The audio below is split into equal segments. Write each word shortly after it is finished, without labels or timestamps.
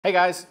Hey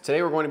guys,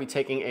 today we're going to be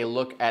taking a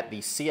look at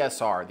the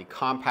CSR, the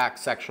compact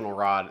sectional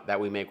rod that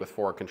we make with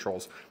forward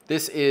controls.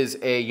 This is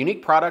a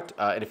unique product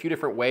in a few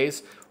different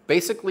ways.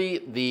 Basically,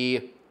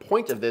 the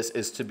point of this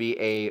is to be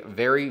a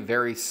very,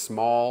 very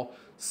small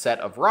set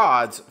of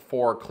rods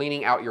for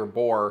cleaning out your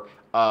bore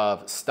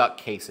of stuck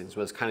casings,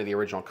 was kind of the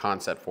original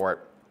concept for it.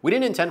 We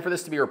didn't intend for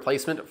this to be a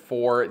replacement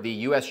for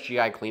the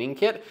USGI cleaning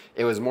kit.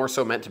 It was more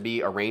so meant to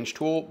be a range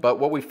tool, but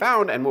what we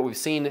found and what we've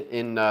seen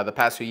in the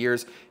past few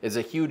years is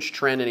a huge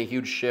trend and a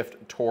huge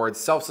shift towards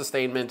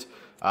self-sustainment,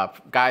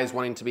 guys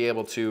wanting to be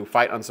able to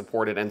fight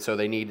unsupported, and so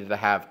they needed to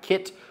have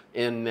kit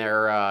in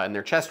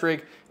their chest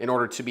rig in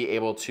order to be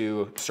able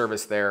to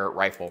service their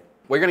rifle.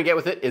 What you're gonna get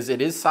with it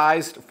is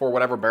sized for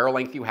whatever barrel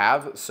length you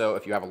have, so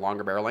if you have a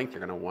longer barrel length,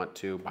 you're gonna want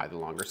to buy the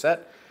longer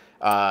set.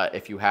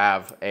 If you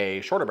have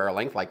a shorter barrel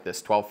length like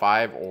this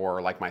 12.5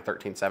 or like my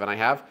 13.7 I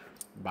have,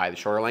 buy the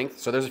shorter length.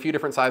 So there's a few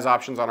different size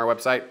options on our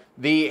website.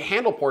 The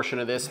handle portion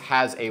of this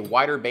has a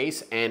wider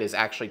base and is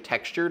actually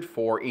textured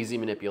for easy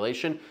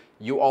manipulation.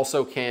 You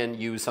also can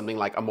use something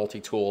like a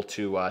multi-tool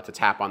to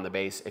tap on the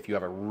base if you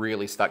have a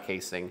really stuck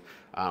casing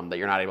that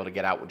you're not able to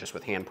get out just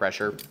with hand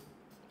pressure.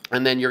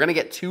 And then you're gonna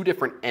get two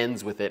different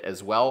ends with it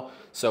as well.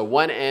 So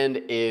one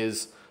end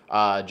is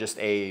just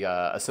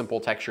a simple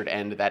textured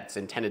end that's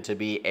intended to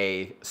be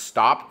a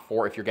stop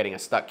for if you're getting a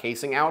stuck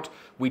casing out.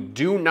 We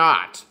do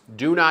not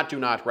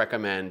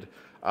recommend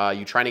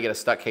you trying to get a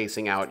stuck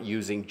casing out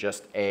using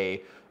just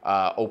a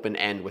open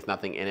end with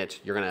nothing in it.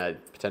 You're gonna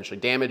potentially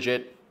damage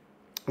it.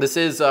 This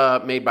is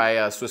made by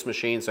a Swiss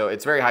machine, so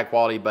it's very high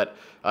quality, but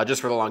just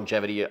for the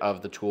longevity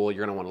of the tool,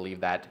 you're gonna wanna leave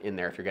that in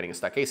there if you're getting a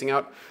stuck casing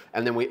out.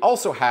 And then we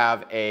also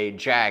have a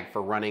jag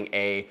for running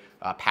a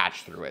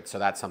patch through it, so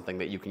that's something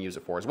that you can use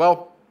it for as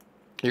well.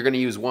 You're gonna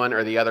use one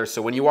or the other,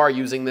 so when you are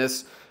using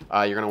this,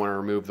 you're gonna wanna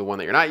remove the one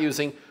that you're not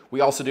using.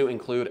 We also do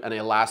include an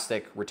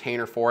elastic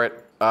retainer for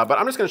it, but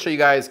I'm just gonna show you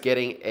guys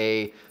getting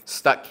a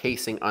stuck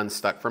casing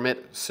unstuck from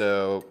it.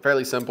 So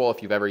fairly simple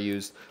if you've ever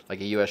used like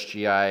a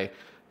USGI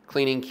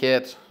cleaning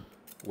kit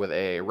with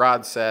a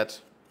rod set.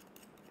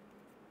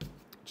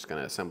 Just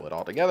gonna assemble it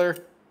all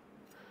together.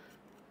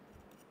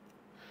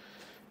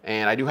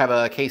 And I do have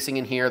a casing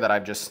in here that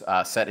I've just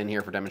set in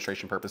here for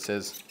demonstration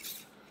purposes.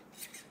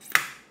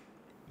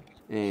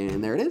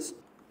 And there it is.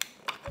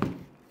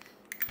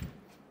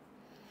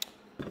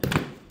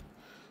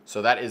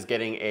 So that is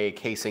getting a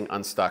casing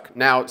unstuck.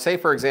 Now, say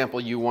for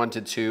example, you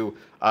wanted to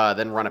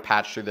then run a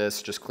patch through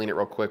this, just clean it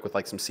real quick with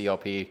like some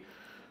CLP.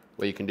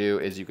 What you can do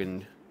is you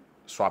can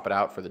swap it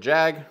out for the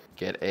jag,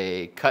 get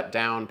a cut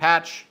down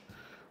patch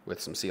with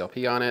some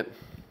CLP on it.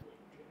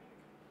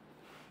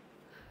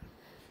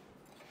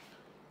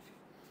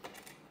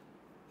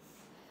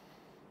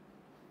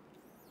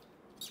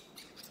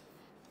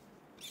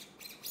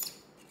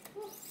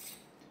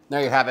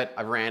 There you have it.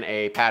 I ran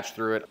a patch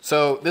through it.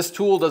 So this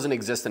tool doesn't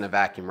exist in a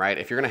vacuum, right?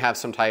 If you're gonna have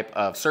some type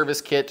of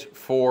service kit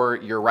for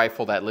your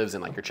rifle that lives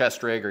in like your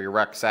chest rig or your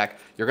rucksack,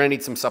 you're gonna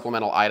need some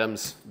supplemental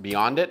items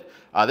beyond it.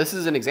 This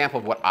is an example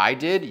of what I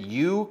did.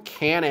 You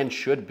can and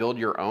should build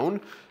your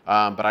own,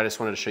 but I just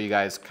wanted to show you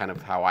guys kind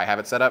of how I have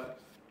it set up.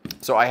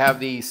 So I have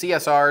the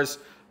CSRs,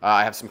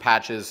 I have some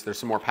patches. There's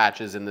some more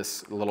patches in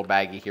this little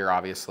baggie here,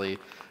 obviously.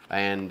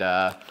 And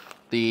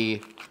the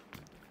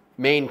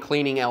main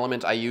cleaning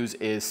element I use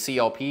is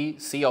CLP.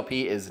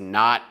 CLP is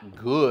not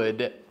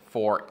good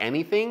for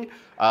anything,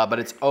 but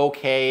it's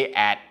okay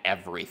at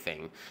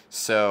everything.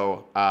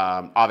 So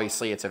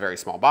obviously it's a very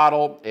small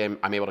bottle and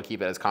I'm able to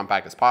keep it as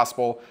compact as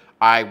possible.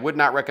 I would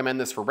not recommend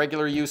this for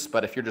regular use,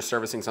 but if you're just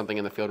servicing something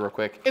in the field real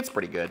quick, it's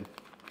pretty good.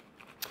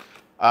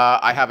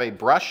 I have a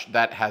brush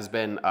that has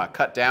been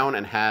cut down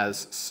and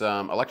has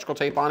some electrical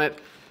tape on it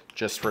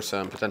just for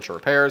some potential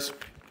repairs.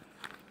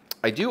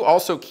 I do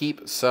also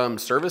keep some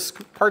service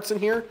parts in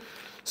here.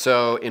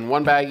 So in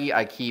one baggie,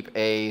 I keep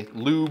a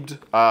lubed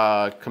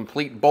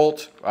complete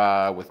bolt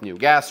with new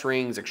gas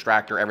rings,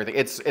 extractor, everything.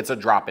 It's a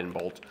drop-in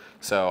bolt.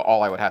 So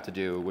all I would have to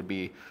do would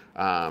be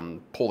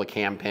pull the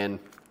cam pin,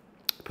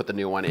 put the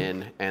new one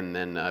in, and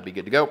then be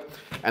good to go.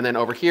 And then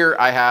over here,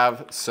 I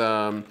have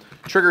some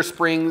trigger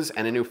springs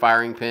and a new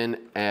firing pin,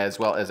 as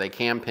well as a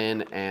cam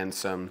pin and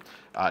some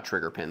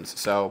trigger pins.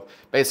 So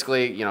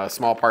basically, you know,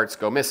 small parts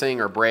go missing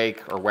or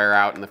break or wear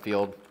out in the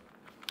field,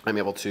 I'm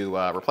able to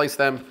replace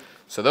them.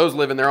 So those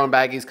live in their own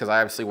baggies because I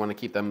obviously want to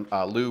keep them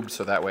lubed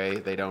so that way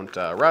they don't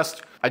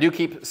rust. I do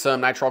keep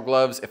some nitrile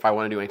gloves if I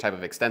want to do any type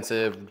of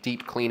extensive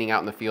deep cleaning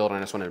out in the field and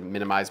I just want to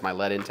minimize my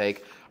lead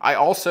intake. I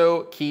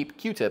also keep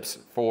Q-tips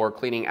for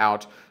cleaning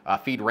out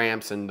feed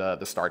ramps and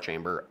the star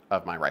chamber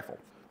of my rifle.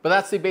 But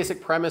that's the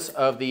basic premise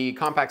of the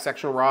compact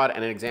sectional rod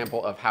and an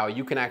example of how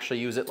you can actually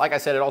use it. Like I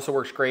said, it also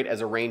works great as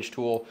a range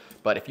tool,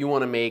 but if you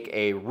want to make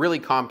a really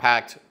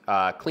compact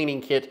cleaning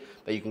kit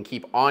that you can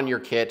keep on your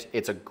kit,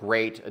 it's a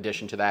great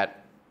addition to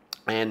that.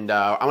 And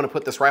I'm going to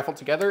put this rifle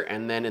together,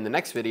 and then in the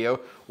next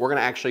video, we're going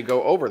to actually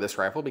go over this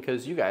rifle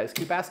because you guys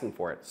keep asking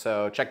for it.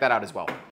 So check that out as well.